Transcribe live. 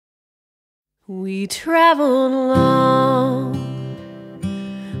We traveled long,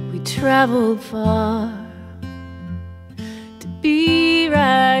 we traveled far to be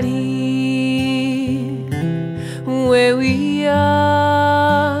right here where we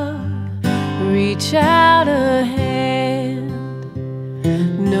are. Reach out a hand,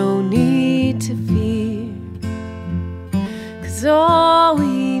 no need to fear, 'cause all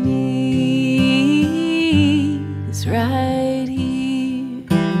we need is right here.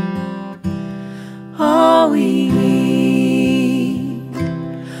 All we need,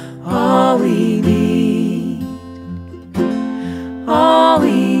 all we need, all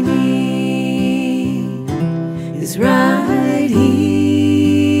we need is right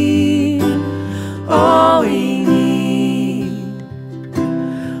here. All we need,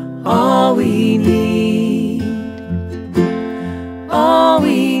 all we need, all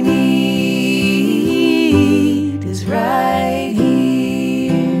we need is right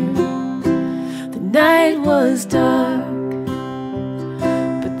here. The night was dark,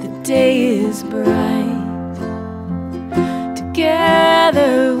 but the day is bright.